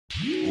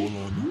Hold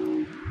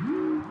on.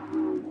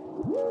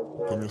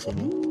 Comienza,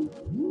 ¿no?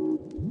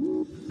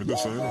 Mete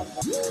esa, ¿no?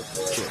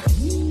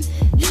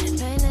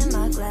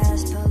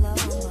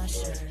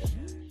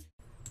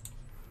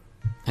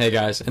 Hey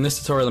guys, in this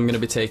tutorial I'm going to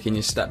be taking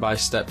you step by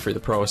step through the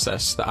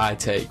process that I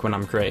take when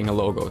I'm creating a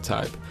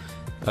logotype.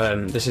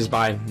 This is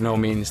by no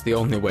means the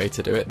only way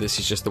to do it, this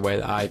is just the way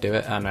that I do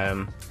it, and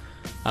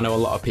I know a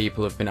lot of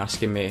people have been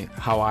asking me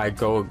how I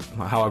go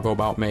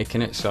about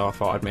making it, so I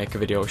thought I'd make a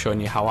video showing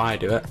you how I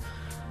do it.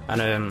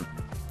 And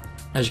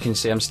as you can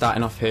see, I'm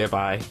starting off here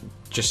by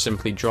just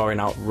simply drawing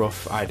out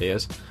rough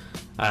ideas,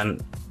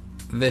 and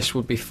this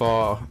would be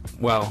for,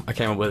 well, I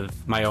came up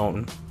with my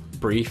own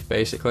brief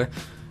basically,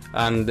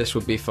 and this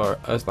would be for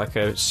like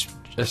a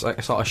sort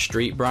of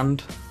street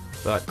brand,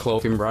 like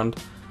clothing brand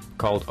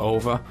called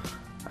Over.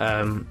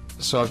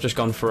 So I've just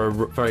gone for a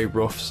very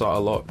rough sort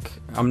of look.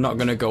 I'm not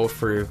going to go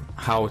through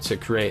how to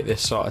create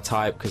this sort of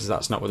type because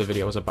that's not what the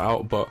video is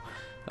about, but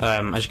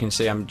as you can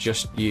see, I'm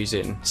just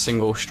using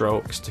single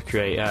strokes to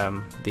create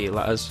the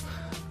letters.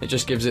 It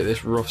just gives it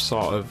this rough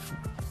sort of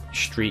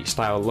street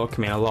style look.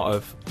 I mean,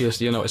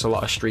 you'll notice a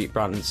lot of street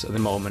brands at the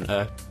moment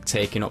are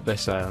taking up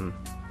this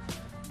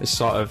this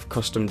sort of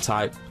custom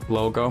type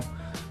logo,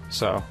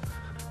 so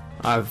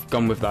I've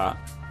gone with that.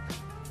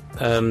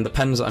 The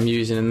pens that I'm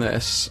using in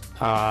this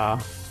are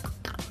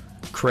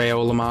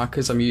Crayola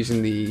markers. I'm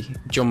using the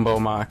jumbo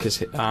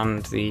markers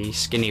and the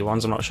skinny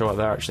ones, I'm not sure what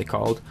they're actually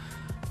called,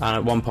 and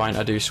at one point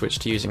I do switch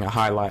to using a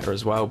highlighter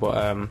as well, but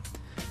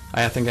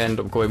I think I end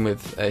up going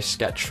with a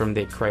sketch from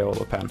the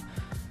Crayola pen.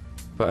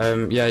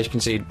 But yeah, as you can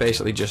see,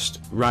 basically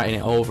just writing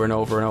it over and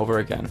over and over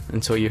again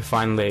until you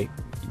finally,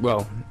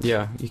 well,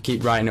 yeah, you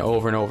keep writing it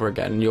over and over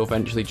again and you'll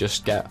eventually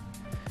just get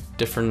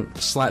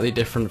slightly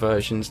different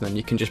versions, and then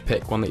you can just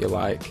pick one that you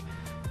like.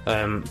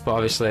 But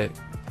obviously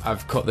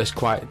I've cut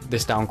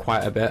this down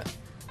quite a bit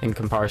in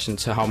comparison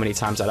to how many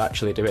times I'd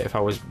actually do it. If I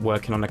was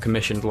working on a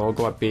commissioned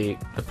logo,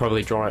 I'd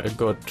probably draw it a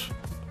good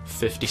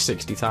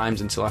 50-60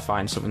 times until I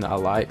find something that I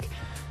like,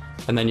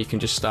 and then you can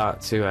just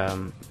start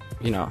to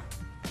you know,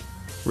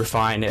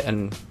 refine it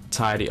and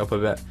tidy it up a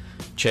bit,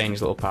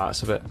 change little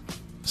parts of it.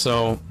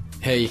 So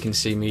here you can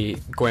see me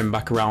going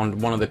back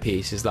around one of the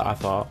pieces that I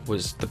thought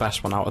was the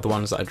best one out of the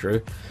ones that I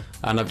drew,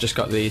 and I've just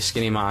got the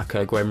skinny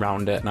marker going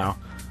around it now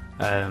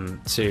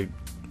to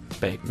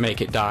make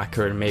it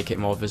darker and make it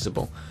more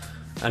visible.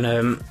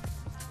 And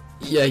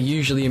yeah,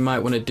 usually you might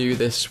want to do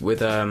this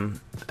with a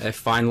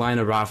fine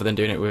liner rather than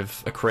doing it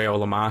with a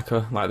Crayola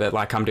marker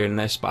like I'm doing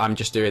this, but I'm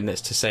just doing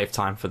this to save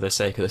time for the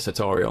sake of this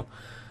tutorial.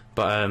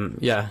 But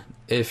yeah,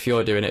 if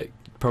you're doing it,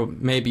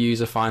 maybe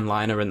use a fine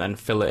liner and then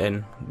fill it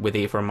in with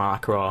either a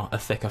marker or a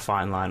thicker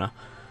fine liner.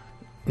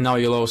 Now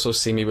you'll also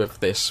see me with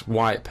this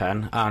white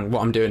pen, and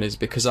what I'm doing is,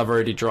 because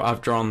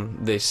I've drawn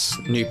this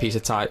new piece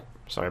of type,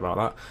 sorry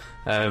about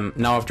that,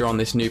 now I've drawn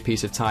this new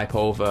piece of type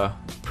over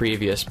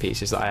previous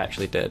pieces that I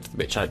actually did,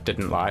 which I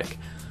didn't like.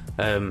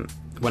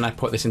 When I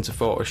put this into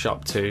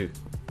Photoshop to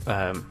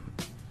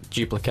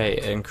duplicate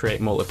it and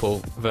create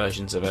multiple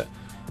versions of it,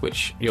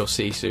 which you'll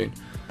see soon,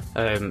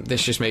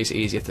 this just makes it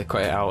easier to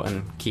cut it out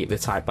and keep the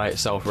type by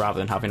itself rather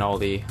than having all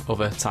the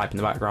other type in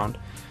the background.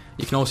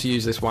 You can also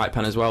use this white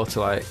pen as well to,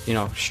 like, you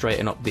know,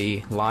 straighten up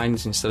the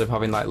lines. Instead of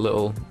having like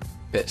little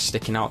bits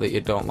sticking out that you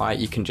don't like,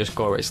 you can just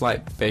go, it's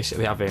like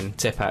basically having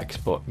Tipp-Ex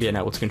but being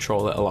able to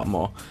control it a lot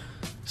more.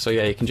 So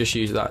yeah, you can just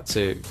use that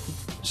to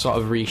sort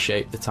of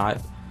reshape the type,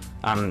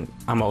 and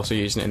I'm also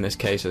using it in this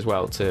case as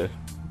well to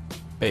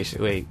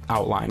basically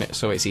outline it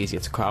so it's easier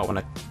to cut out when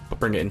I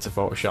bring it into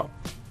Photoshop.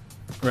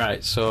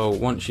 Right, so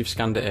once you've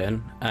scanned it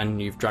in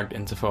and you've dragged it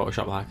into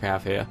Photoshop like I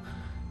have here,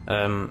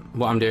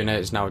 what I'm doing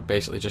is now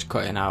basically just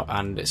cutting out,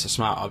 and it's a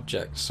smart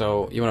object,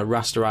 so you want to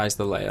rasterize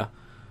the layer,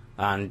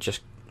 and just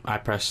I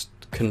pressed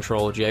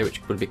Control J,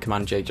 which would be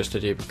Command J, just to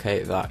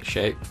duplicate that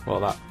shape, or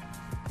that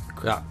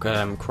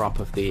crop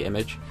of the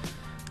image,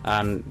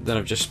 and then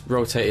I've just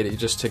rotated it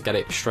just to get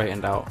it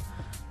straightened out.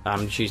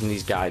 I'm just using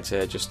these guides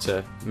here just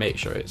to make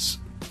sure it's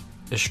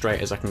as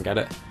straight as I can get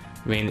it.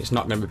 I mean, it's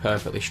not going to be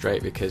perfectly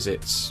straight because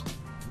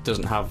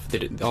doesn't have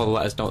all the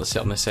letters don't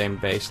sit on the same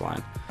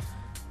baseline.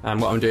 And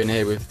what I'm doing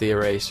here with the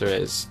eraser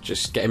is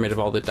just getting rid of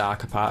all the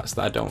darker parts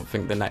that I don't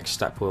think the next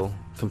step will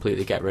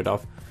completely get rid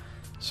of.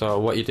 So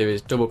what you do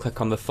is double click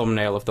on the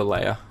thumbnail of the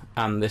layer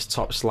and this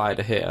top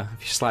slider here.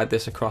 If you slide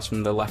this across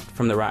from the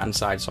right hand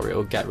side, sorry,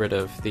 it'll get rid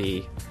of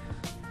the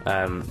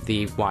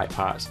white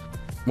parts.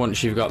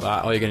 Once you've got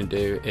that, all you're going to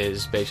do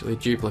is basically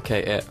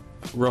duplicate it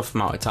a rough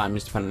amount of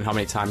times, depending on how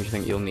many times you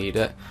think you'll need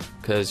it,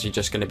 because you're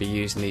just going to be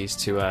using these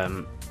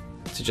to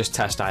just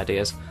test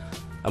ideas.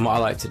 And what I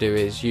like to do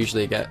is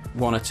usually get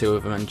one or two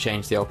of them and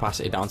change the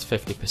opacity down to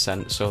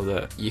 50% so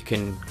that you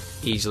can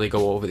easily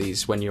go over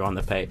these when you're on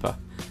the paper,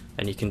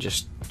 and you can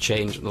just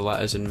change the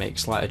letters and make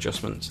slight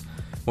adjustments.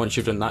 Once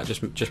you've done that,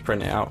 just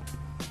print it out.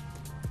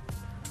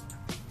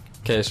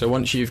 Okay, so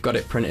once you've got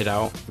it printed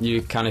out,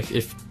 you kind of,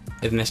 if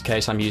in this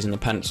case I'm using the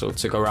pencil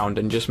to go around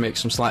and just make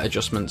some slight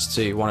adjustments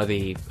to one of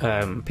the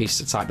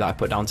pieces of type that I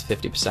put down to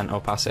 50%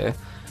 opacity.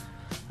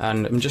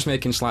 and I'm just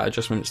making slight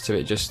adjustments to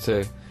it just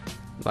to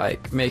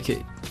like make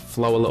it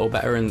flow a little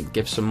better and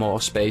give some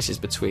more spaces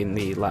between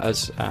the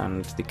letters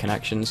and the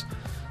connections.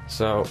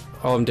 So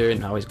all I'm doing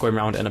now is going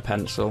around it in a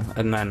pencil,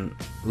 and then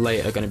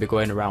later going to be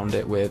going around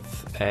it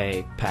with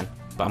a pen.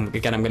 But I'm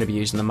going to be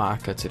using the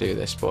marker to do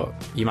this, but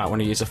you might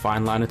want to use a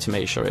fine liner to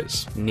make sure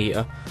it's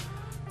neater.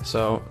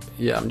 So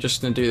yeah, I'm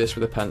just going to do this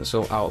with a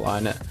pencil,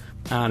 outline it,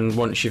 and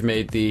once you've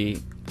made the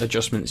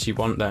adjustments you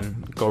want,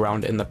 then go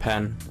around it in the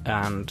pen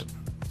and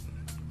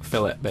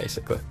fill it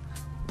basically.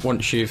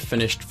 Once you've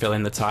finished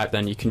filling the type,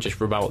 then you can just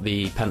rub out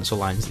the pencil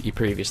lines that you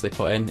previously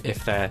put in.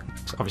 If they're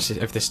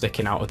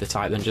sticking out of the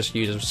type, then just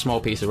use a small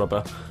piece of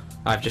rubber.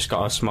 I've just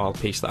got a small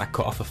piece that I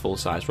cut off a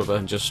full-size rubber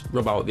and just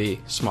rub out the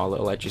small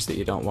little edges that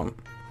you don't want.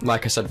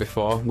 Like I said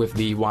before, with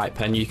the white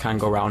pen you can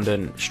go around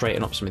and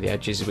straighten up some of the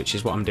edges, which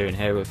is what I'm doing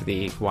here with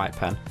the white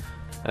pen.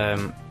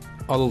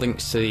 All the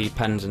links to the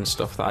pens and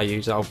stuff that I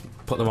use, I'll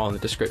put them all in the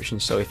description,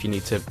 so if you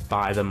need to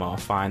buy them or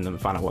find them,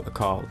 find out what they're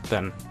called,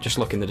 then just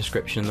look in the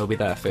description, they'll be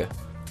there for you.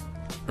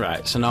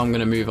 Right, so now I'm going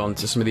to move on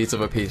to some of these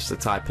other pieces of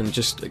type and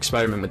just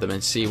experiment with them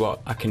and see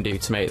what I can do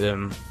to make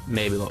them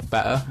maybe look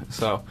better.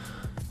 So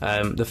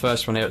the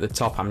first one here at the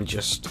top, I'm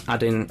just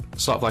adding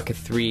sort of like a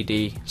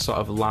 3D sort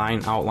of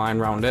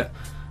outline around it.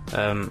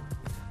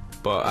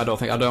 But I don't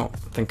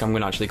think I'm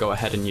going to actually go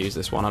ahead and use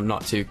this one. I'm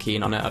not too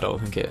keen on it. I don't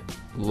think it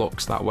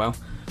looks that well.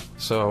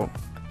 So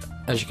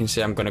as you can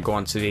see, I'm going to go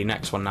on to the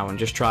next one now and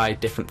just try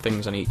different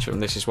things on each of them.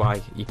 This is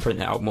why you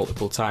print it out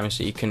multiple times,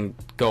 so you can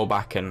go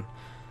back and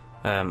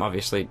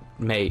obviously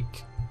you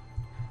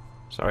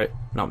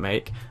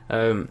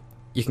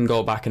can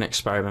go back and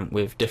experiment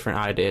with different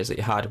ideas that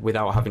you had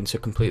without having to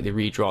completely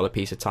redraw the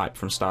piece of type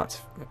from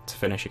start to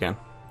finish again.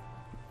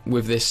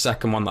 With this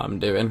second one that I'm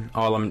doing,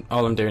 all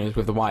I'm doing is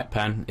with the white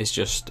pen is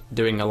just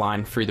doing a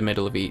line through the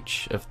middle of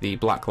each of the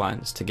black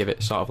lines to give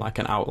it sort of like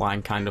an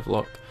outline kind of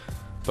look.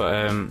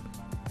 But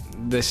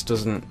this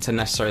doesn't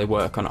necessarily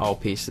work on all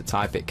pieces of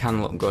type. It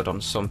can look good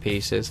on some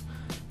pieces,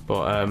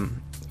 but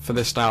for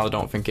this style I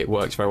don't think it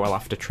works very well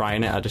after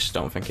trying it. I just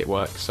don't think it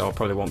works, so I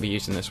probably won't be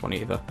using this one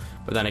either.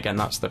 But then again,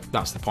 that's the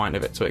point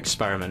of it, to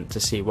experiment, to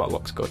see what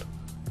looks good.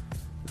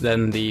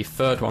 Then the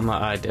third one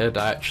that I did,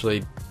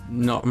 I'm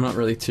not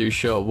really too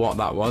sure what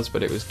that was,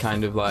 but it was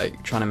kind of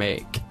like trying to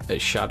make a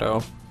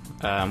shadow,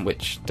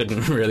 which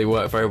didn't really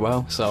work very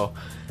well, so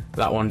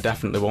that one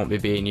definitely won't be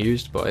being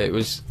used, but it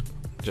was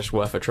just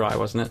worth a try,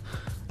 wasn't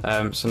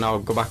it? So now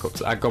I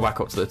go back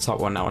up to the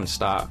top one now and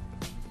start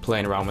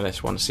playing around with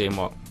this one, seeing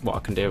what I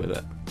can do with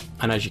it.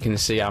 And as you can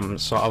see, I'm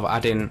sort of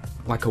adding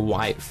like a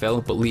white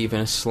fill but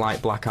leaving a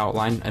slight black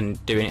outline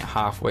and doing it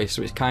halfway,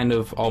 so it's kind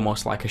of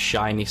almost like a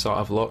shiny sort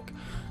of look.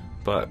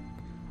 But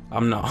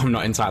I'm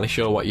not entirely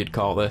sure what you'd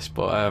call this,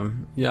 but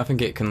yeah, I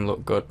think it can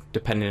look good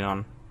depending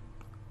on,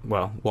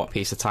 well, what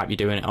piece of type you're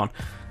doing it on.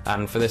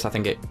 And for this I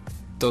think it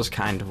does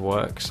kind of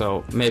work,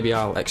 so maybe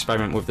I'll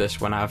experiment with this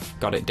when I've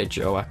got it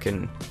digital. I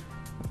can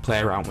play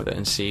around with it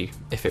and see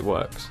if it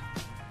works.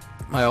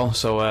 I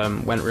also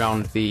went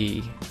around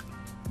the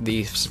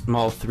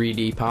small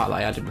 3D part that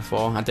I added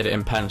before. I did it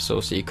in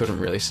pencil so you couldn't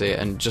really see it,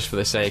 and just for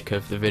the sake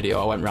of the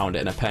video I went around it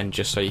in a pen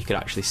just so you could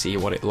actually see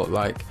what it looked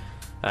like.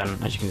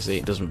 And as you can see,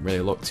 it doesn't really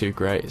look too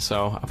great,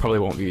 so I probably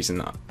won't be using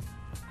that.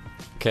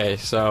 Okay,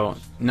 so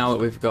now that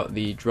we've got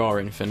the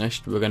drawing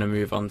finished, we're going to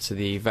move on to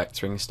the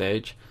vectoring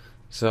stage.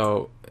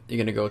 So you're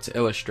going to go to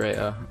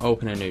Illustrator,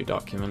 open a new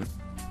document.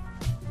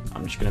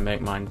 I'm just going to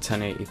make mine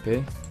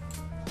 1080p.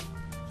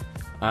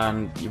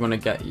 And you want to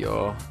get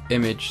your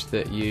image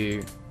that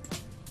you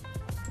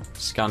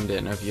scanned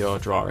in of your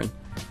drawing.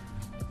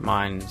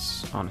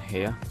 Mine's on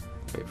here.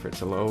 Wait for it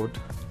to load.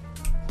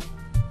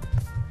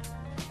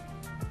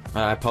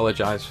 I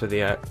apologise for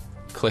the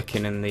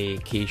clicking in the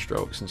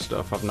keystrokes and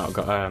stuff. I've not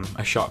got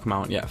a shock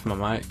mount yet for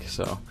my mic,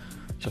 so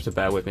you just have to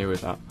bear with me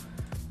with that.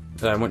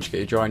 Once you get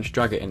your drawing, just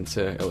drag it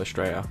into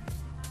Illustrator.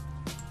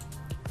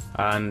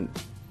 And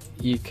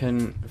you can,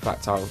 in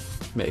fact I'll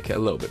make it a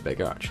little bit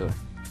bigger actually.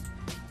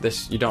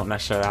 This, you don't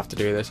necessarily have to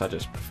do this, I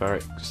just prefer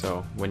it,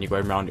 so when you're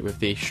going around it with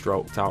the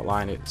stroked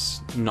outline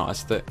it's not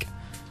as thick.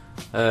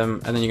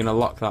 And then you're going to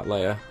lock that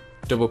layer,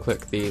 double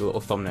click the little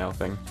thumbnail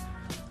thing,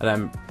 and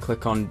then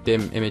click on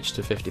dim image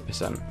to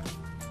 50%.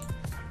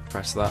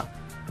 Press that,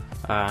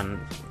 and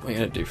what you're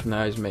going to do from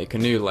there is make a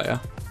new layer,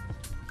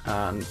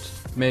 and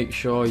make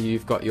sure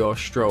you've got your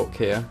stroke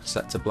here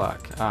set to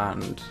black,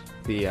 and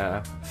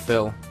the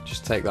fill,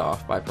 just take that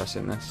off by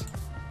pressing this.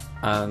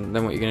 And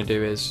then what you're going to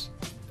do is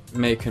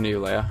make a new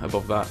layer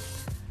above that,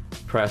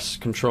 press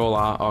Ctrl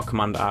R or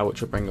Command R,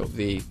 which will bring up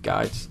the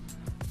guides,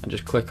 and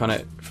just click on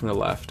it from the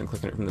left and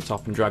click on it from the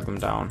top and drag them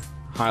down,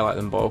 highlight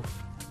them both,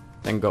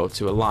 then go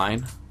to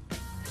Align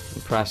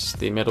and press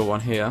the middle one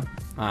here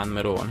and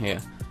middle one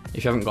here.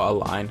 If you haven't got a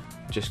line,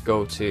 just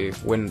go to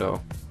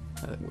Window,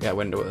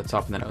 Window at the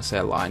top, and then it'll say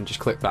Align. Just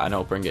click that and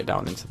it'll bring it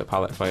down into the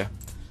palette for you.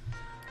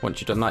 Once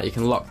you've done that, you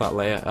can lock that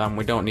layer, and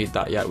we don't need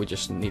that yet, we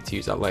just need to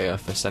use that layer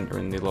for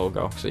centering the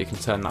logo, so you can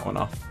turn that one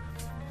off.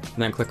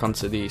 and then click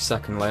onto the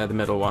second layer, the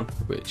middle one,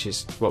 which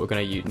is what we're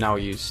going to now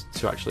use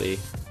to actually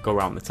go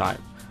around the type.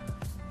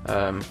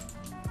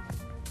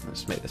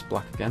 Let's make this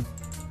black again.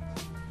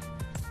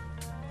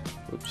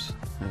 Oops,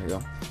 there we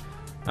go.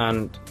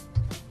 And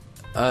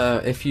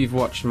if you've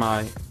watched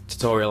my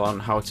tutorial on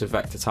how to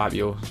vector type,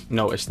 you'll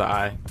notice that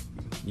I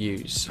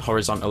use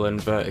horizontal and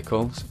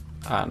verticals,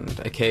 and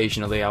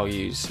occasionally I'll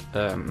use what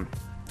are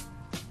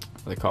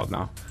they called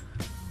now?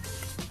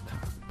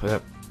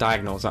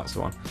 Diagonals, that's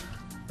the one.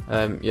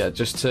 Yeah,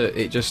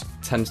 it just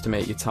tends to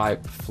make your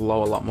type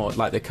flow a lot more,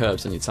 like the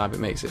curves in your type, it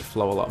makes it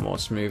flow a lot more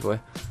smoothly.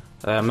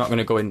 I'm not going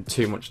to go in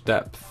too much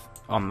depth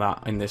on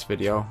that in this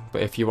video,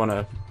 but if you want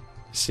to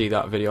see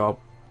that video, I'll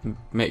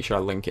make sure I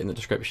link it in the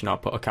description. I'll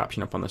put a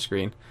caption up on the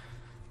screen.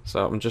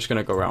 So I'm just going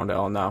to go around it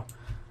all now.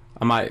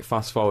 I might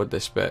fast forward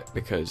this bit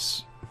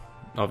because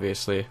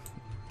obviously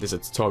there's a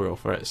tutorial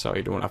for it, so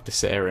you don't have to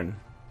sit here and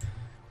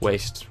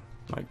waste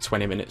like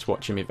 20 minutes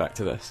watching me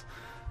vector this.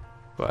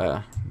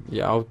 But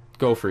yeah, I'll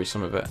go through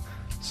some of it.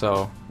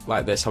 So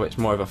like this, how it's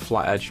more of a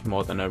flat edge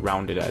more than a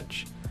rounded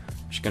edge.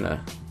 I'm just going to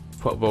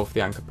put both the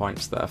anchor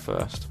points there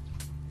first,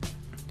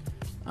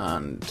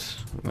 and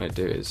what I'm going to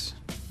do is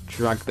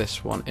drag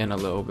this one in a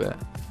little bit,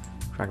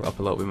 drag it up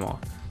a little bit more,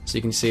 so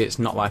you can see it's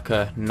not like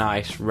a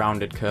nice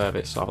rounded curve,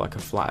 it's sort of like a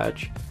flat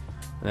edge.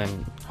 And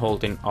then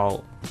holding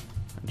Alt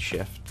and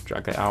Shift,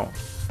 drag it out,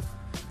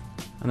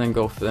 and then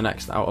go for the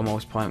next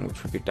outermost point,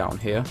 which would be down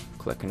here.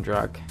 Click and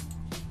drag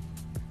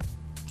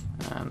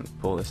and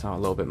pull this out a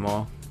little bit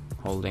more,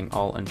 holding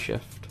Alt and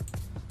Shift,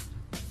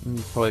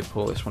 and probably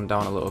pull this one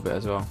down a little bit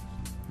as well,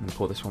 and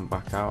pull this one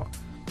back out.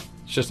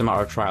 It's just a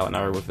matter of trial and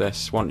error with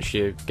this. Once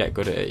you get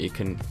good at it, you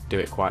can do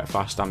it quite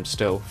fast. I'm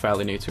still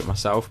fairly new to it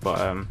myself, but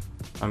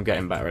I'm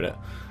getting better at it.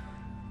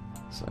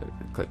 So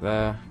click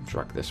there,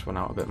 drag this one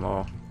out a bit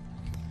more,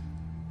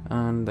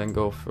 and then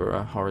go for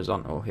a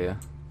horizontal here.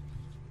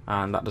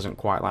 And that doesn't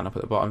quite line up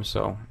at the bottom,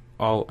 so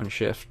Alt and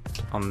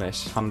Shift on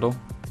this handle,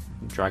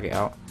 drag it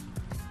out,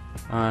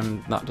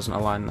 and that doesn't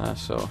align there,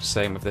 so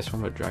same with this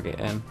one, but drag it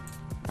in,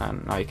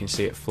 and now you can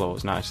see it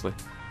flows nicely.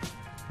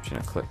 I'm just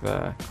going to click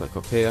there, click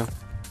up here,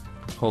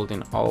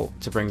 holding Alt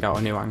to bring out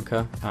a new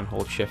anchor, and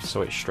hold Shift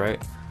so it's straight.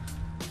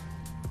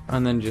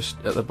 And then just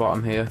at the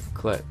bottom here,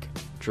 click,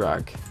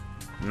 drag,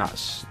 and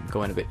that's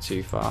going a bit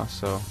too far,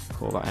 so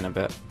pull that in a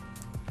bit.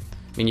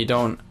 I mean, you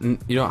don't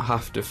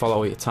have to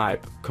follow your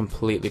type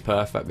completely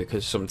perfect,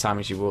 because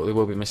sometimes there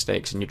will be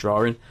mistakes in your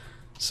drawing.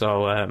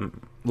 So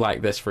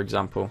like this, for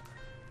example,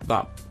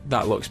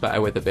 that looks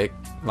better with a big,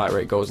 like where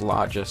it goes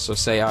larger. So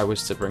say I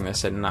was to bring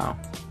this in now,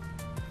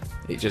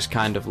 it just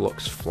kind of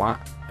looks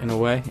flat in a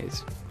way.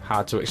 It's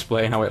hard to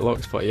explain how it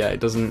looks, but yeah, it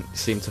doesn't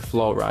seem to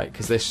flow right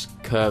because this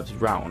curves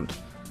round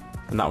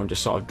and that one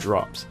just sort of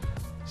drops.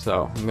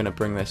 So I'm going to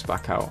bring this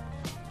back out.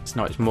 So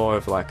now it's more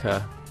of like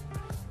a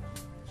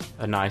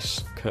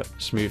nice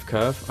smooth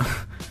curve.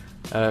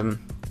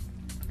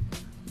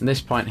 This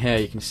point here,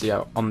 you can see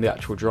how on the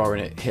actual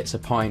drawing it hits a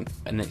point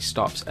and it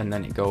stops and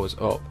then it goes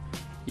up.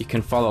 You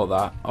can follow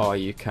that, or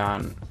you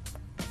can,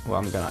 well,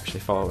 I'm going to actually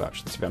follow it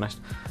actually, to be honest.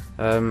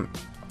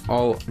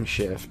 Alt and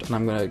Shift, and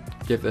I'm going to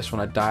give this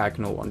one a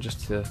diagonal one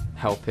just to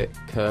help it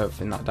curve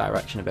in that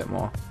direction a bit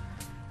more.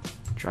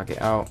 Drag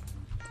it out,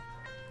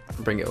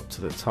 bring it up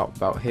to the top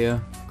about here,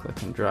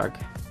 click and drag.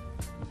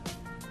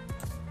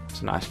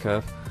 It's a nice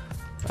curve.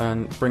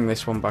 And bring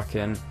this one back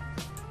in,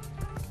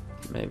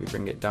 maybe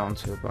bring it down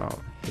to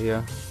about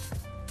here.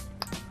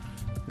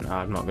 No,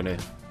 I'm not going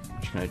to,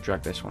 I'm just going to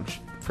drag this one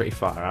pretty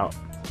far out.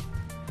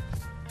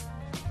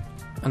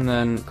 And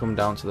then come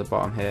down to the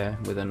bottom here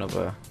with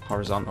another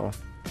horizontal.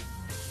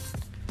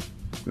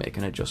 Make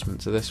an adjustment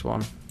to this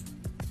one.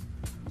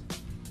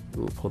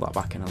 We'll pull that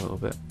back in a little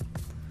bit.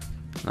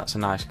 And that's a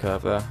nice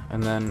curve there.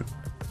 And then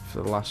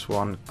for the last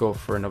one, go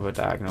for another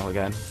diagonal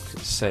again. It's the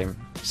same,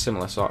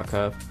 similar sort of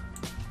curve.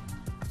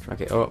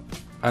 Drag it up.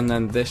 And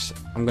then this,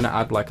 I'm going to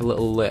add like a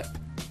little lip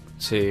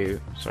to,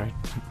 sorry,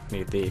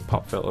 need the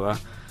pop filter there.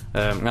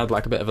 I'm going to add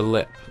like a bit of a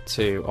lip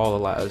to all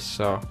the letters.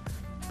 So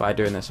by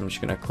doing this, I'm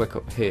just going to click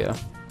up here,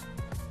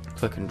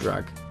 click and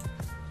drag.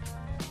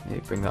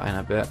 Maybe bring that in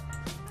a bit.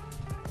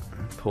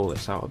 Pull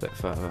this out a bit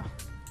further.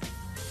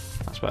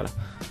 That's better.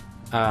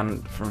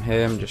 And from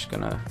here I'm just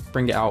gonna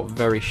bring it out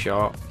very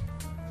short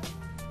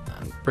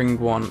and bring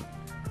one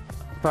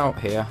about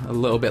here, a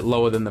little bit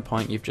lower than the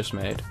point you've just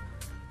made,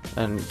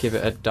 and give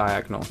it a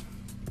diagonal.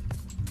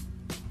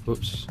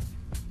 Oops.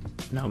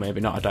 No, maybe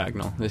not a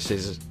diagonal. This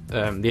is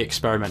the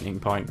experimenting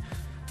point.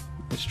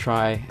 Let's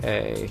try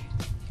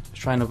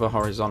another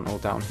horizontal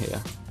down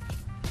here.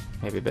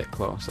 Maybe a bit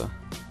closer.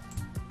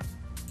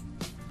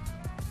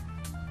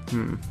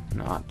 No,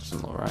 that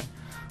doesn't look right.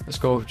 Let's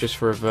go just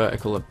for a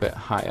vertical a bit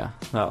higher.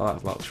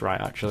 That looks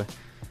right actually.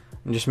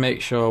 And just make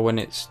sure when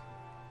it's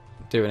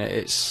doing it,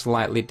 it's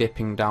slightly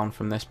dipping down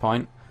from this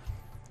point.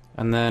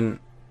 And then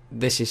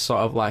this is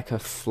sort of like a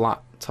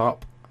flat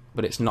top,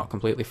 but it's not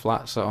completely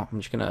flat, so I'm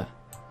just gonna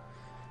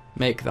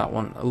make that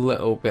one a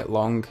little bit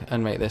long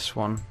and make this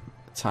one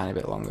a tiny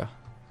bit longer.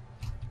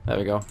 There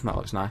we go, that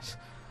looks nice.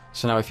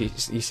 So now if you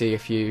see,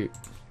 if you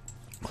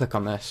click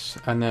on this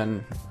and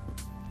then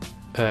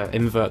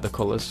invert the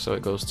colours so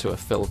it goes to a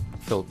filled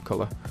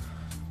colour,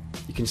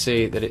 you can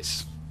see that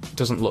it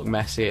doesn't look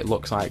messy. It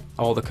looks like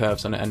all the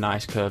curves on it are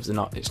nice curves.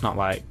 It's not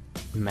like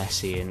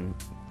messy and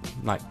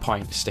like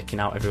points sticking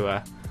out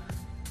everywhere.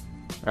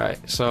 Right,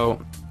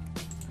 so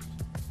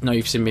now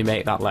you've seen me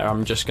make that letter.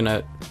 I'm just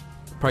gonna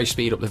probably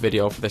speed up the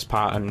video for this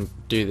part and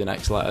do the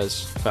next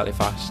letters fairly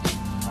fast.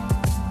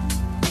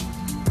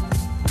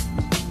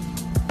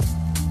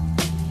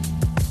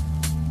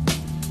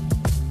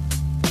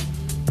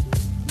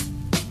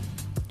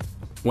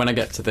 When I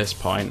get to this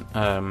point,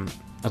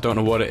 I don't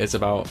know what it is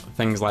about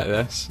things like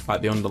this,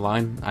 like the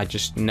underline. I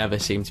just never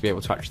seem to be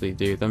able to actually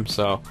do them.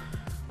 So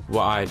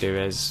what I do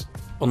is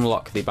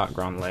unlock the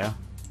background layer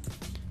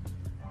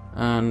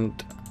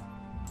and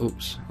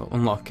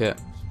unlock it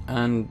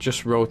and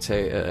just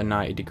rotate at a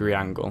 90-degree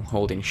angle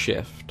holding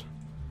shift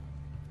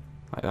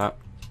like that.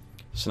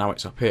 So now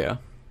it's up here,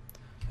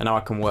 and now I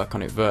can work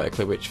on it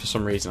vertically, which for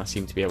some reason I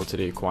seem to be able to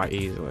do quite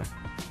easily.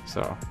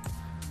 So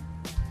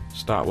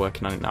start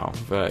working on it now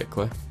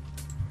vertically.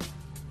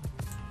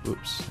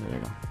 Oops, there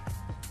we go.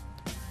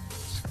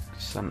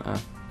 Center.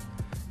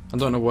 I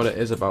don't know what it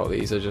is about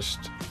these, I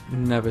just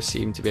never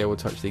seem to be able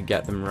to actually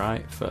get them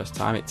right first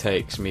time. It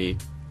takes me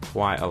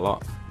quite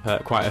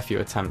a few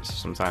attempts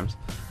sometimes.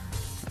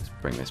 Let's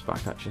bring this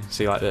back actually.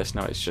 See, like this,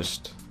 now it's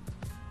just,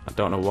 I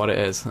don't know what it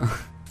is.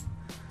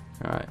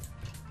 Right.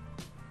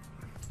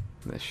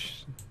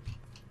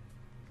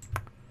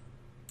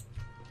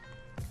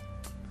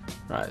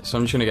 Right, so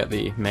I'm just going to get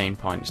the main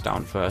points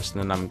down first,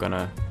 and then I'm going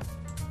to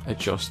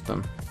adjust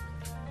them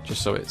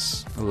just so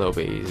it's a little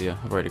bit easier.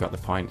 I've already got the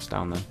points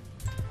down there.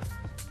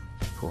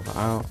 Pull that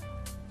out.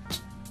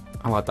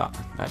 I'll add that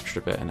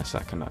extra bit in a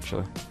second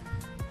actually.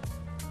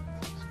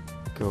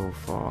 Go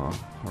for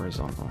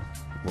horizontal,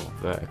 well,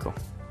 vertical.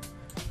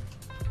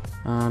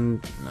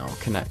 And now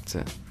connect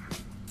it.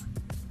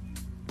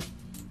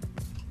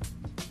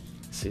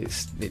 See,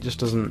 it just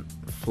doesn't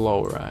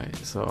flow right,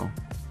 so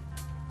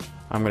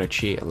I'm going to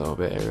cheat a little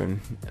bit here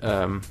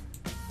and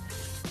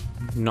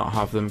not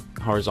have them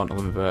horizontal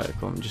and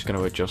vertical. I'm just going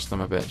to adjust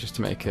them a bit just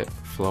to make it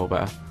flow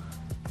better.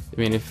 I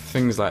mean, if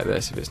things like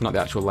this, if it's not the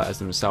actual letters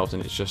themselves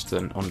and it's just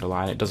an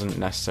underline, it doesn't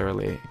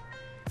necessarily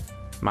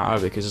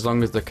matter, because as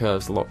long as the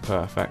curves look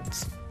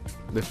perfect,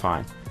 they're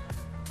fine.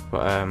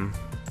 But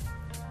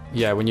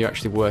yeah, when you're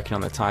actually working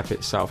on the type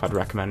itself, I'd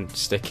recommend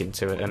sticking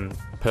to it and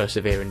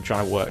persevering,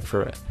 trying to work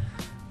through it.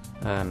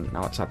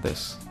 Now let's add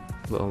this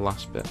little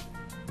last bit.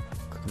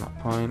 Click on that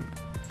point.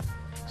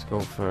 Let's go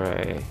for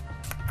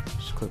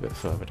just click a bit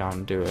further down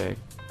and do a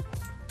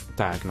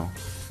diagonal.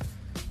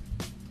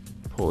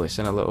 Pull this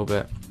in a little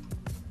bit.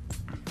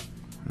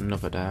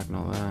 Another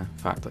diagonal there. In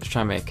fact, let's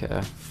try and make it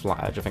a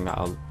flat edge. I think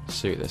that'll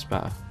suit this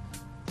better.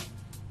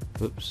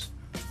 Oops.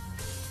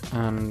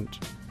 And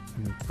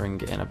bring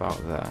it in about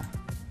there.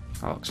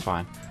 That looks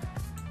fine.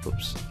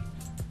 Oops.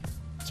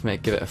 Let's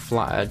give it a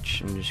flat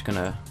edge. I'm just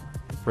gonna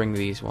bring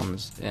these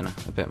ones in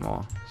a bit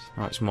more.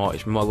 Oh, it's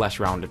more less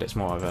rounded. It's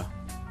more of a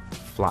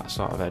flat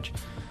sort of edge.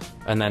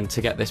 And then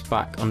to get this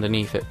back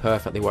underneath it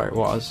perfectly where it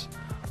was,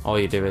 all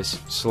you do is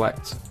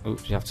select.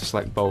 Oops, you have to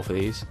select both of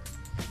these,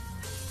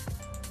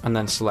 and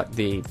then select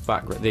the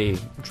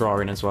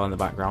drawing as well in the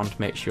background.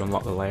 Make sure you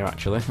unlock the layer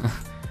actually,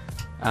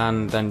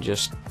 and then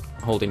just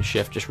holding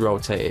shift, just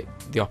rotate it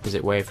the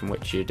opposite way from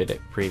which you did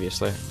it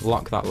previously.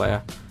 Lock that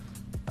layer,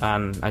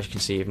 and as you can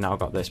see, you've now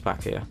got this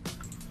back here.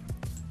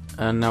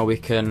 And now we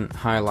can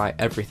highlight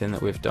everything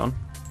that we've done,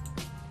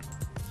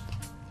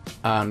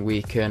 and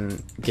we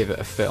can give it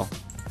a fill.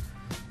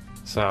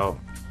 So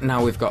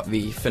now we've got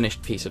the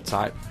finished piece of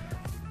type.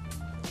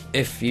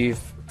 If you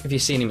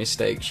see any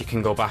mistakes, you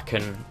can go back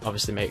and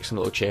obviously make some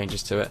little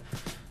changes to it.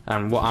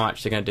 And what I'm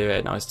actually going to do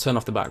here now is turn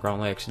off the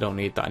background layer because you don't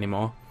need that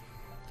anymore.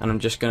 And I'm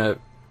just going to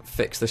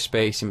fix the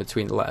space in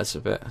between the letters a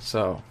bit.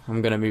 So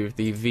I'm going to move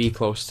the V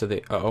close to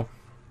the O.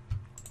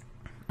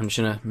 I'm just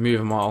going to move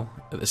them all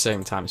at the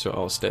same time so it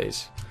all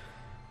stays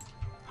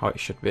how it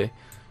should be.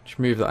 Just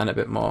move that in a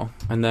bit more,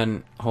 and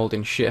then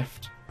holding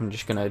shift, I'm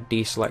just going to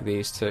deselect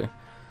these two.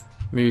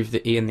 Move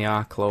the E and the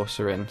R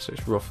closer in so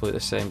it's roughly the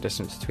same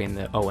distance between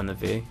the O and the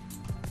V.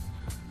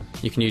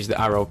 You can use the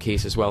arrow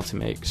keys as well to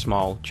make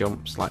small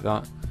jumps like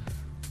that.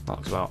 That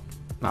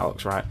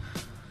looks right.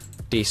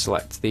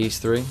 Deselect these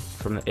three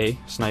from the E,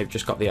 so now you've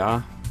just got the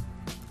R.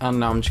 And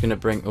now I'm just going to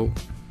bring,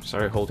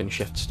 holding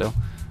shift still.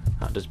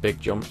 That does big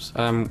jumps.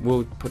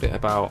 We'll put it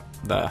about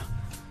there.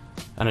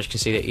 And as you can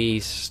see, the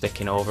E's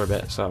sticking over a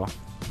bit, so I'm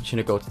just going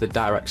to go to the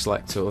direct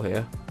select tool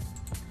here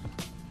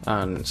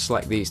and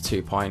select these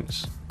 2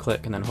 points.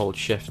 Click and then hold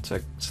shift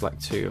to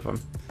select 2 of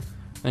them.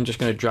 Then just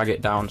going to drag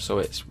it down so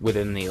it's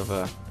within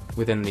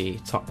the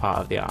top part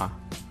of the R.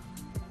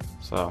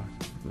 So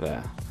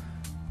there.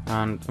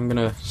 And I'm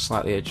going to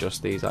slightly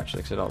adjust these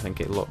actually because I don't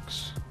think it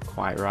looks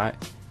quite right.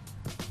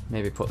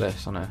 Maybe put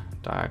this on a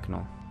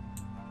diagonal.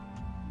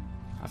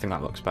 I think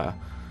that looks better.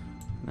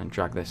 And then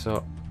drag this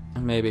up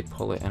and maybe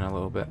pull it in a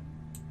little bit.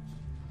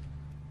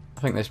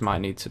 think this might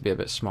need to be a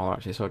bit smaller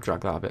actually, so I'll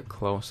drag that a bit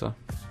closer.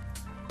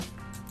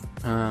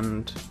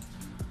 And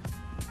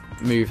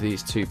move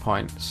these 2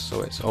 points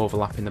so it's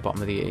overlapping the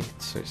bottom of the E,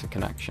 so it's a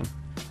connection.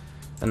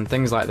 And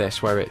things like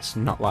this, where it's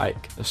not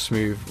like a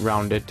smooth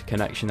rounded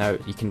connection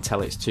out, you can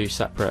tell it's 2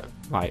 separate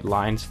like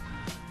lines.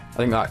 I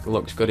think that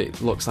looks good.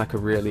 It looks like a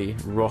really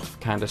rough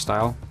kind of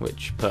style,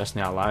 which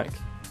personally I like.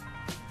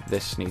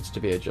 This needs to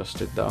be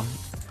adjusted though,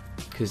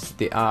 because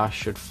the R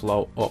should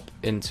flow up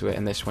into it,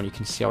 and this one you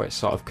can see how it's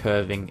sort of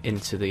curving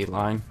into the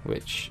line,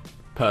 which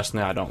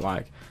personally I don't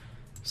like.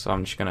 So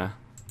I'm just gonna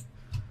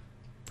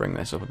bring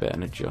this up a bit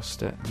and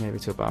adjust it, maybe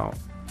to about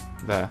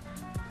there.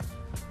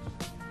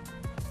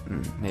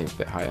 Maybe a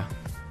bit higher.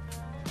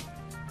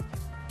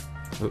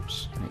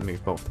 Oops, let me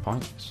move both the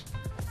points.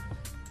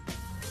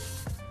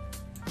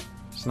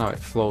 So now it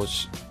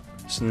flows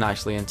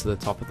nicely into the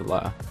top of the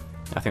letter.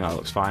 I think that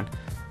looks fine.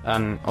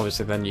 And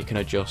obviously then you can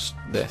adjust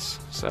this.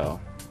 So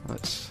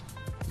let's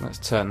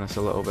turn this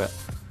a little bit.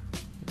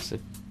 Let's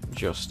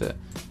adjust it.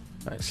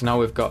 Right, so now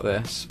we've got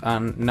this,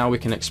 and now we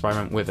can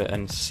experiment with it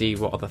and see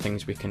what other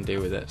things we can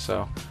do with it.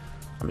 So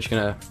I'm just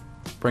gonna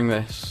bring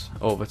this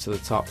over to the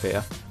top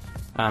here.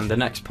 And the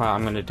next part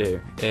I'm going to do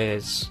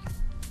is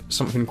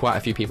something quite a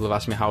few people have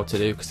asked me how to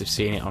do, because they've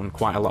seen it on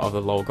quite a lot of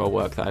the logo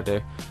work that I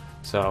do.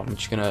 So I'm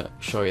just going to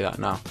show you that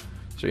now. So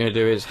what you're going to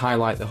do is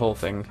highlight the whole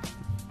thing,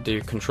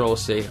 do Control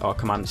C or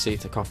Command C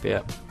to copy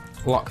it,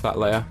 lock that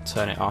layer,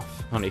 turn it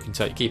off, and you can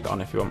keep it on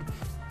if you want,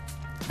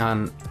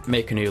 and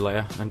make a new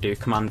layer and do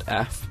Command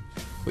F,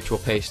 which will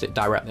paste it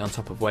directly on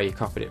top of where you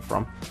copied it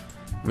from.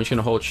 I'm just going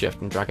to hold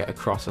Shift and drag it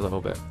across a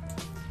little bit.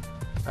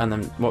 And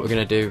then what we're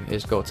going to do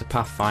is go to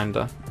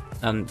Pathfinder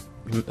and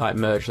like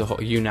merge the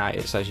whole, unite,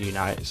 it says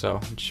unite, so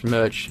just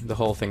merge the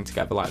whole thing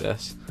together like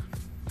this.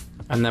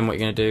 And then what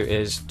you're going to do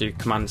is do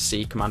Command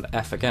C, Command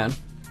F again,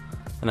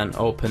 and then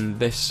open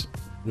this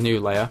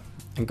new layer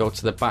and go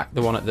to the back,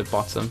 the one at the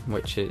bottom,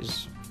 which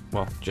is,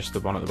 well, just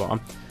the one at the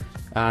bottom,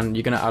 and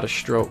you're going to add a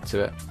stroke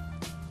to it.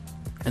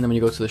 And then when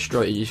you go to the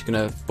stroke, you're just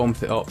going to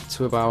bump it up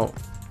to about,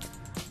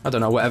 I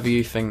don't know, whatever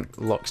you think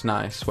looks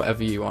nice,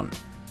 whatever you want.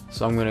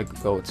 So I'm going to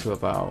go to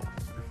about,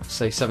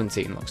 say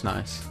 17 looks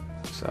nice.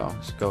 So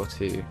let's go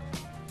to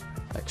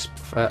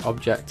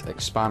Object,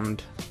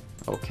 Expand,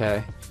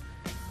 OK.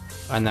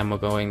 And then we're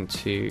going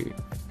to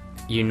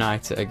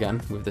unite it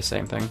again with the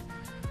same thing.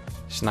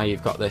 So now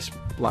you've got this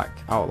black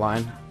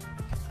outline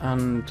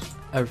and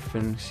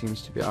everything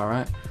seems to be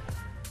alright.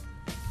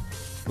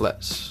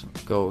 Let's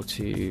go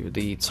to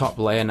the top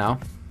layer now.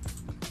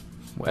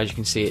 As you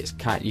can see,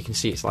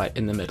 it's like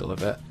in the middle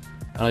of it.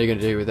 And all you're going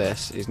to do with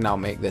this is now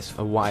make this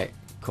a white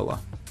colour.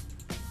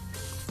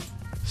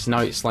 So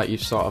now it's like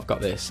you've sort of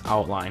got this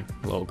outline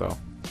logo.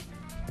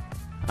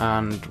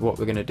 And what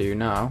we're going to do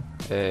now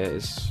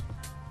is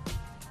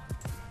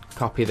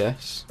copy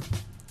this,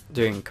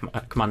 doing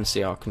Command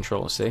C or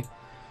Control C,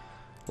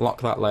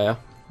 lock that layer,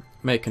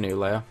 make a new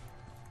layer,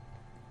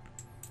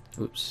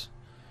 oops,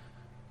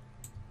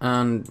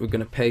 and we're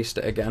going to paste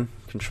it again,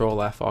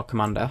 Control F or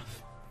Command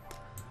F,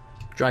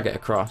 drag it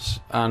across,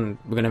 and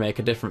we're going to make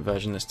a different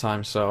version this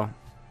time. So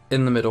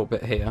in the middle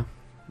bit here,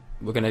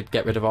 we're going to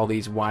get rid of all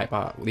these white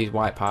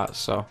parts,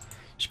 so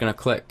just going to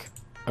click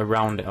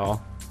around it all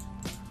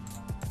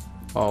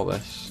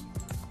this.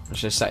 I'm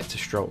just going to set it to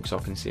stroke so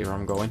I can see where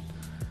I'm going,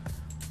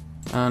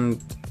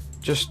 and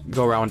just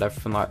go around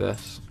everything like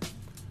this,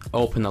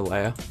 open the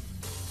layer,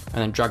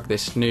 and then drag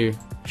this new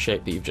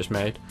shape that you've just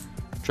made,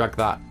 drag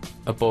that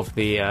above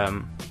the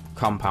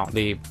compound,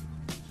 the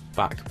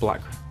back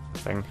black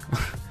thing,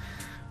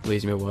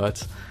 losing my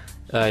words.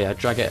 Yeah,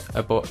 drag it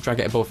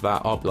above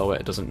that or below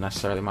it doesn't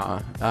necessarily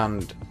matter,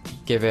 and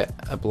give it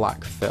a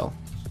black fill.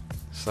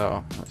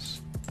 So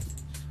let's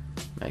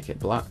make it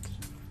black,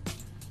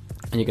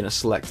 and you're going to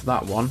select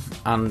that one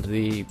and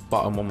the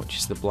bottom one, which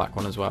is the black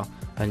one as well,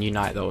 and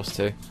unite those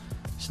two.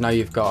 So now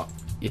you've got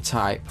your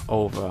type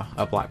over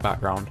a black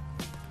background.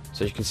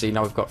 So you can see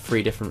now we've got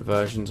 3 different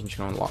versions. I'm just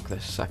going to unlock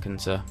this a second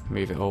to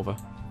move it over.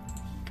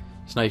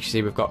 So now you can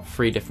see we've got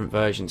 3 different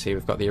versions here.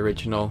 We've got the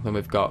original, then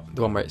we've got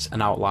the one where it's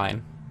an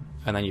outline,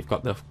 and then you've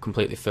got the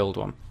completely filled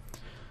one.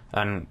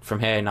 And from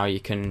here now you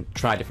can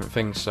try different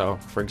things. So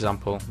for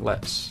example,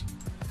 let's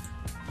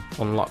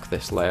unlock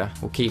this layer.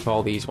 We'll keep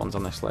all these ones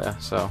on this layer.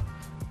 So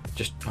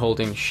just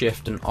holding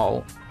Shift and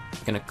Alt,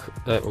 you're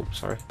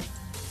gonna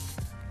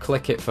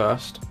click it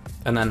first,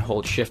 and then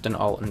hold Shift and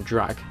Alt and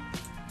drag,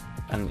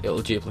 and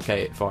it'll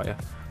duplicate it for you.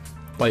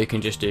 Or you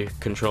can just do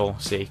Control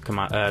C,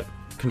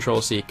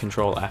 Control C,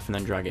 Control F, and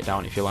then drag it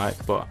down if you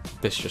like. But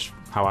this is just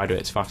how I do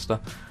it. It's faster.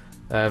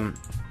 And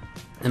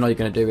all you're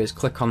going to do is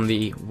click on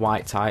the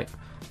white type,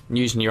 and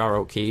using your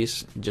arrow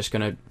keys, you're just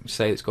going to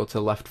say let's go to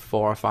the left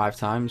 4 or 5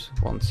 times,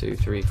 1, 2,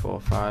 3, 4,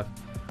 5,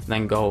 and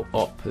then go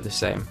up the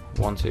same,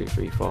 1, 2,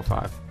 3, 4,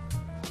 5.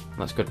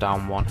 Let's go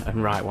down 1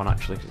 and right 1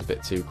 actually, because it's a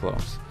bit too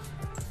close.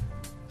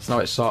 So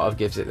now it sort of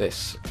gives it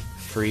this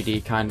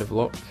 3D kind of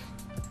look.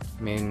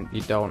 I mean,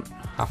 you don't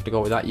have to go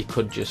with that. You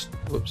could just,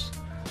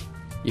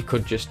 you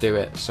could just do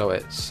it so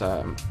it's,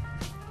 trying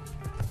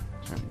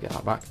to get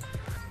that back.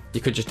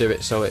 You could just do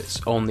it so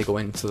it's only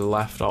going to the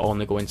left or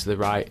only going to the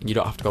right, and you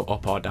don't have to go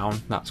up or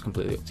down. That's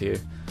completely up to you.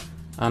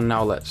 And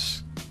now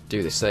let's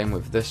do the same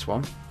with this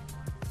one.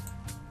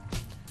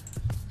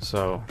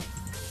 So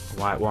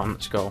white one,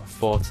 let's go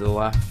 4 to the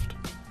left.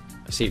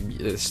 See,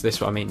 this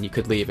is what I mean. You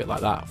could leave it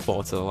like that,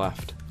 4 to the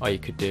left, or you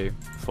could do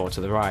 4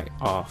 to the right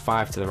or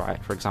 5 to the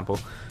right, for example.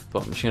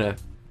 But I'm just gonna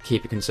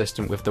keep it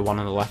consistent with the one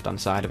on the left hand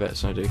side of it,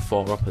 so I do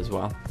 4 up as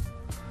well.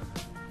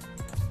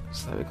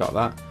 So there we got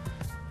that.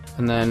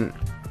 And then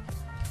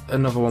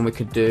another one we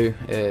could do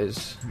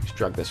is, let's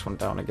drag this one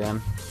down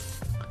again,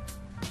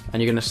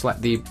 and you're going to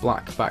select the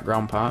black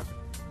background part,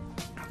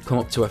 come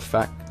up to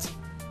Effect,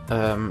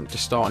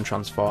 Distort and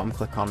Transform,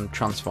 click on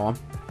Transform,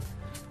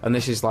 and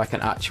this is like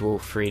an actual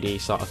 3D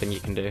sort of thing you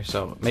can do.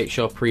 So make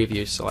sure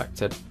Preview is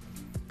selected,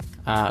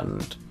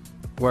 and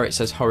where it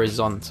says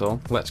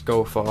horizontal, let's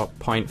go for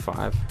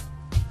 0.5,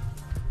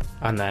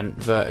 and then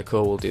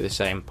vertical will do the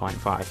same,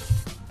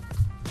 0.5.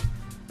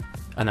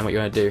 And then what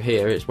you're going to do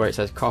here is where it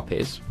says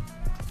copies,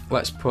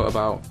 let's put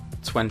about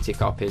 20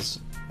 copies,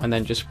 and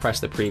then just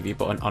press the preview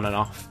button on and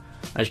off.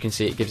 As you can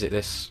see, it gives it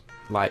this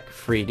like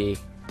 3D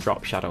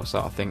drop shadow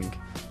sort of thing.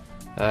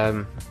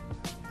 I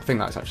think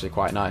that's actually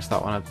quite nice,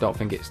 that one. I don't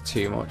think it's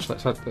too much.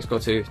 Let's go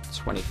to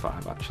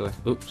 25 actually.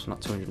 Oops,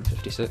 not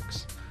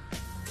 256.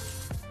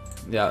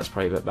 Yeah, that's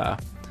probably a bit better.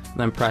 And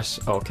then press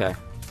OK.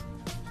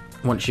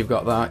 Once you've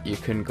got that, you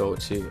can go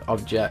to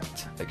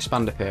Object,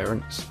 Expand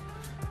Appearance,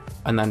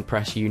 and then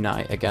press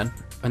Unite again,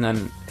 and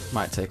then it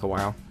might take a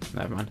while,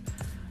 never mind,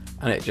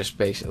 and it just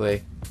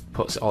basically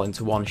puts it all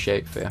into one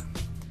shape for you.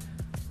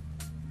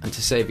 And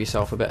to save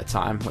yourself a bit of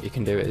time, what you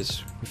can do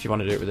is, if you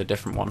want to do it with a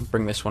different one,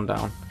 bring this one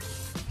down,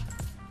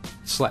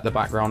 select the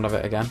background of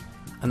it again,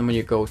 and then when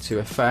you go to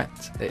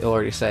Effect, it'll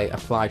already say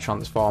Apply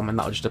Transform, and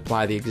that'll just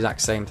apply the exact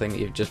same thing that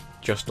you've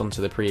just done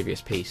to the previous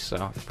piece. So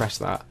if you press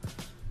that,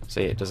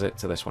 see, it does it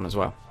to this one as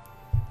well.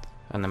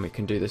 And then we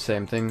can do the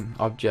same thing,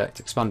 Object,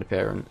 Expand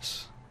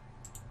Appearance,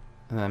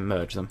 and then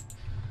merge them.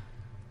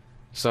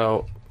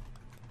 So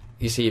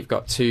you see you've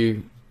got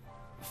two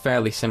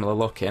fairly similar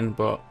looking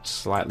but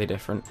slightly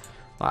different.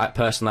 Like,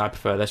 personally I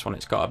prefer this one.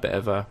 It's got a bit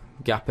of a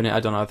gap in it. I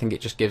don't know, I think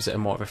it just gives it a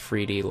more of a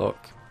 3D look.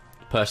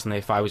 Personally,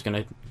 if I was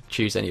going to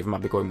choose any of them,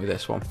 I'd be going with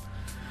this one.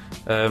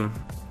 And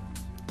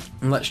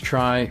let's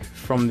try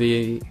from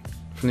the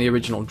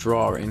original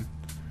drawing,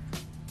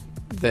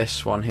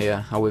 this one here,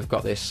 how we've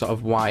got this sort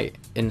of white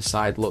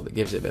inside look that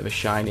gives it a bit of a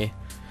shiny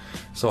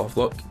sort of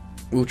look.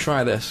 We'll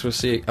try this, we'll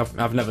see.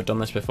 I've never done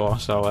this before,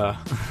 so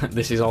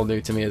this is all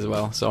new to me as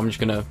well, so I'm just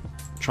gonna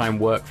try and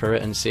work through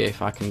it and see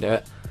if I can do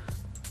it.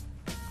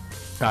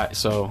 Right,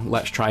 so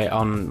let's try it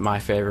on my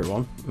favourite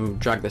one. We'll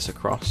drag this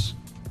across.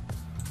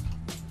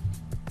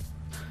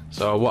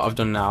 So what I've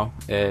done now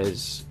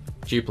is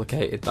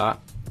duplicated that,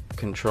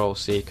 Control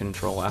C,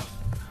 Control F,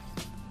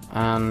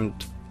 and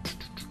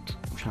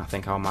I'm trying to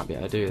think how I might be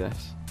able to do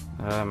this.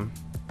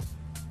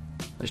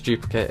 Let's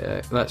duplicate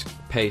it. Let's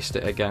paste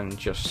it again,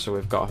 just so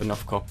we've got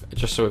enough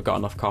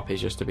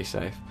copies, just to be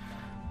safe.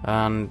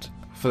 And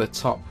for the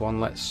top one,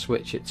 let's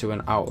switch it to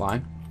an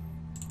outline.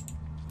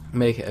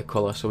 Make it a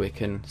colour so we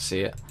can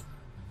see it.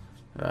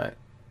 Right.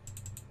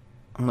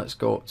 And let's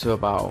go up to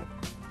about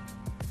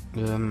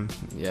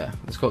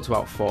let's go up to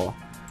about 4,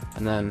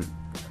 and then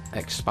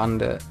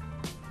expand it.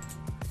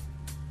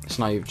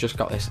 So now you've just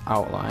got this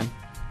outline.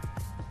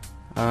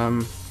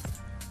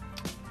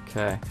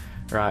 Okay.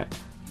 Right.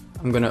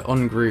 I'm going to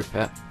ungroup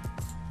it,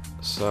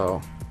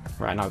 so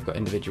right now I've got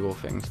individual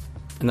things,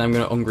 and then I'm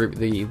going to ungroup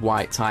the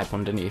white type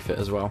underneath it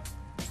as well.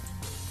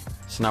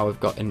 So now we've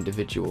got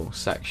individual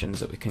sections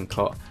that we can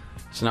cut.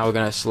 So now we're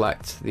going to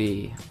select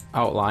the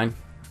outline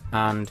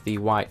and the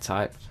white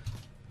type,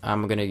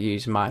 and we're going to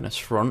use minus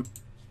front,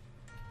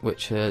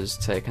 which has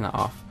taken it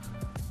off,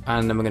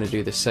 and then we're going to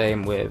do the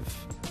same with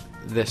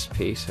this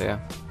piece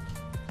here,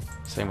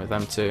 same with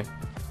them two,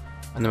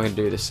 and then we're going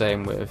to do the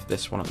same with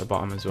this one at the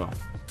bottom as well.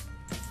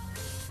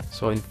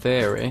 So in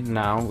theory,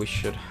 now we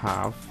should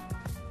have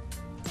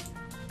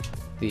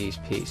these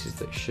pieces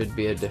that should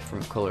be a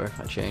different colour if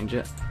I change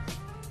it.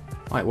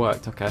 Oh, it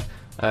worked, okay.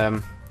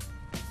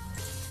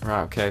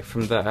 Right, okay,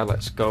 from there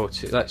let's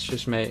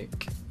just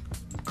make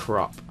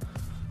crop.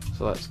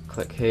 So let's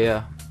click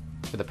here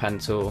with the pen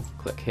tool,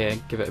 click here,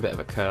 give it a bit of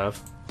a curve,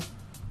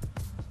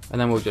 and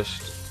then we'll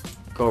just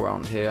go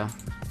around here,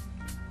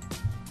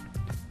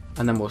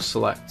 and then we'll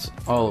select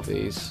all of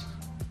these.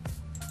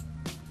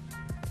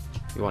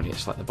 You want to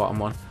select the bottom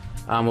one,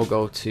 and we'll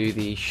go to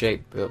the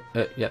shape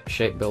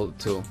build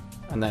tool,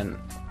 and then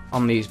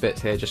on these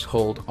bits here just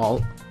hold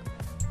Alt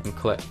and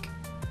click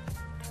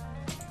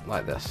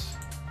like this.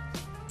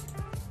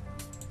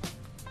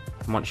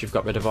 And once you've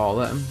got rid of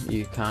all of them,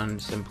 you can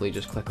simply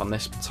just click on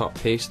this top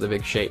piece, the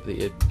big shape that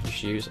you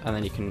just use, and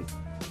then you can,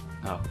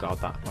 oh god,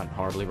 that went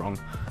horribly wrong.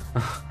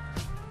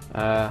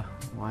 Why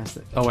is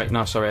it, oh wait,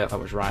 no, sorry, that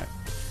was right.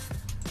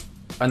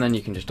 And then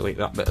you can just delete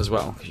that bit as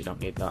well, because you don't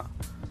need that.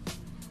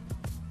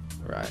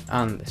 Right,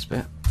 and this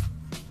bit,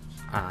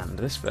 and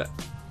this bit.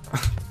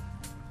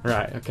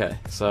 Right, okay,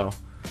 so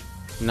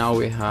now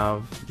we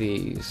have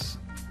these,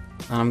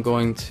 and I'm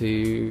going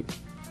to,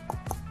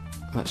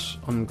 let's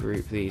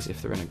ungroup these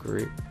if they're in a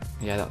group.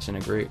 Yeah, that's in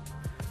a group.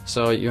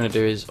 So what you're going to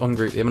do is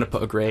ungroup. I'm going to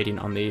put a gradient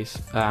on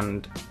these,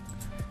 and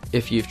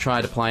if you've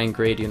tried applying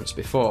gradients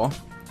before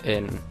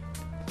in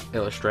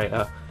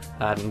Illustrator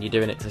and you're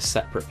doing it to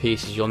separate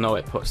pieces, you'll know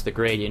it puts the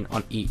gradient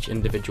on each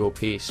individual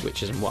piece,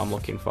 which isn't what I'm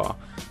looking for.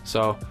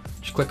 So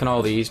just click on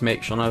all these,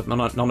 make sure none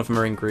of them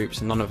are in groups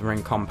and none of them are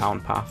in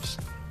compound paths,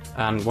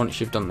 and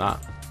once you've done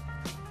that,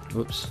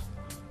 oops,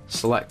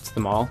 select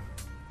them all.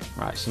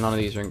 Right, so none of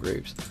these are in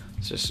groups,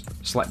 so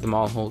just select them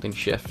all holding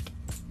shift,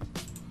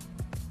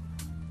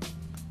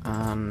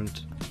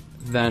 and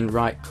then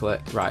right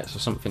click. Right, so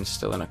something's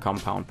still in a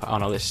compound path. Oh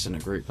no, this is in a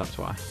group, that's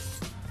why.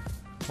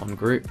 One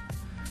group.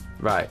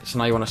 Right, so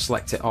now you want to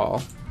select it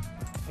all,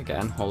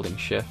 again holding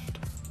shift,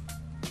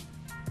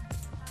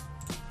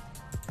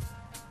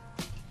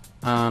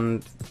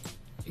 and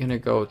you're going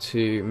to go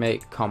to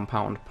make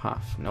compound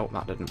path. Nope,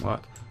 that didn't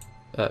work.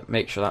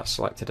 Make sure that's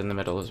selected in the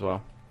middle as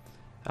well,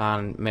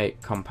 and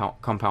make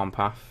compound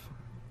path.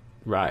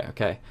 Right,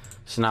 okay,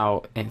 so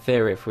now in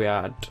theory if we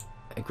add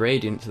a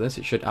gradient to this,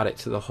 it should add it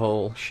to the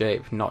whole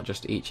shape, not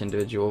just each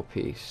individual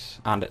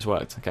piece, and it's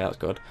worked. Okay, that's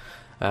good.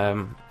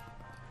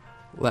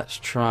 Let's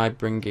try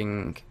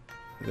bringing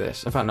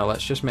this, in fact no,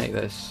 let's just make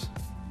this,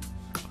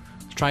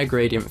 let's try a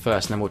gradient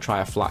first and then we'll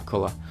try a flat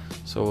colour.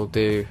 So we'll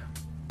do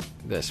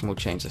this and we'll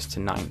change this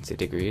to 90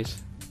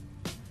 degrees,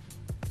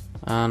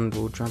 and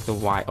we'll drag the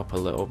white up a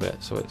little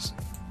bit so it's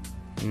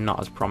not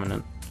as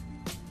prominent.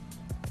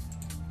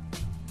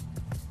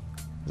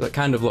 That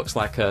kind of looks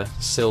like a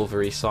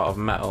silvery sort of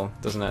metal,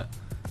 doesn't it?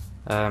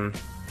 That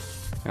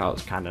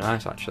looks kind of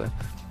nice actually.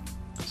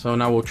 So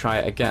now we'll try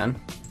it again.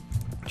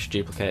 Just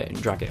duplicate it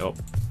and drag it up.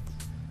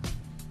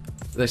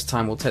 This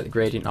time we'll take the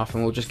gradient off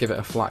and we'll just give it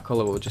a flat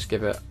colour. We'll just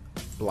give it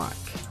black.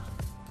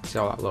 See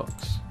how that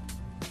looks.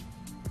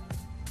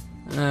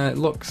 It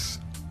looks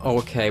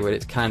okay, but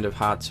it's kind of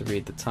hard to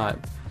read the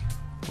type.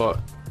 But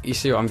you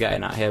see what I'm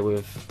getting at here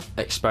with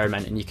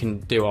experimenting. You can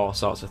do all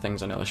sorts of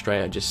things on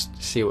Illustrator,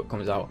 just see what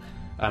comes out.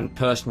 And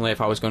personally, if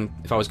I was going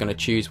to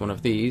choose one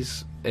of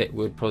these, it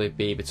would probably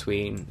be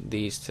between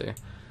these two.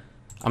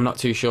 I'm not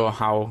too sure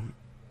how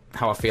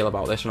I feel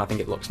about this one. I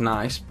think it looks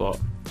nice, but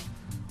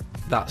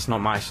that's not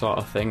my sort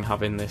of thing,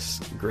 having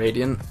this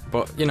gradient.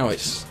 But you know,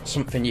 it's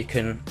something you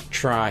can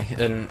try,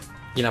 and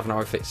you never know,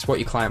 if it's what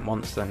your client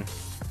wants, then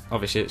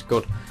obviously it's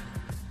good.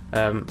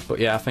 But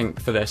yeah, I think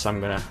for this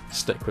I'm gonna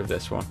stick with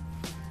this one.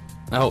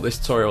 I hope this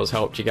tutorial has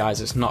helped you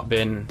guys. It's not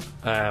been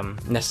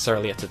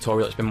necessarily a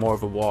tutorial, it's been more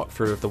of a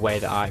walkthrough of the way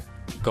that I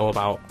go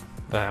about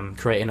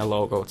creating a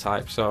logo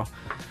type. So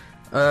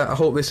I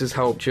hope this has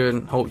helped you,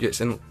 and hope it's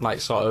in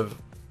like sort of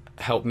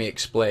help me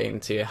explain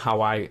to you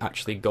how I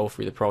actually go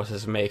through the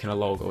process of making a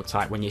logo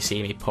type when you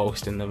see me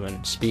posting them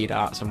and speed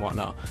arts and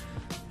whatnot.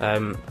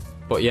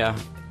 But yeah,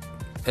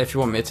 if you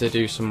want me to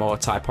do some more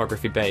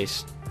typography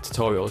based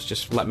tutorials,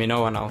 just let me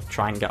know and I'll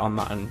try and get on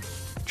that and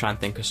try and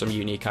think of some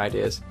unique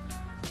ideas.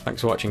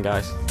 Thanks for watching,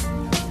 guys.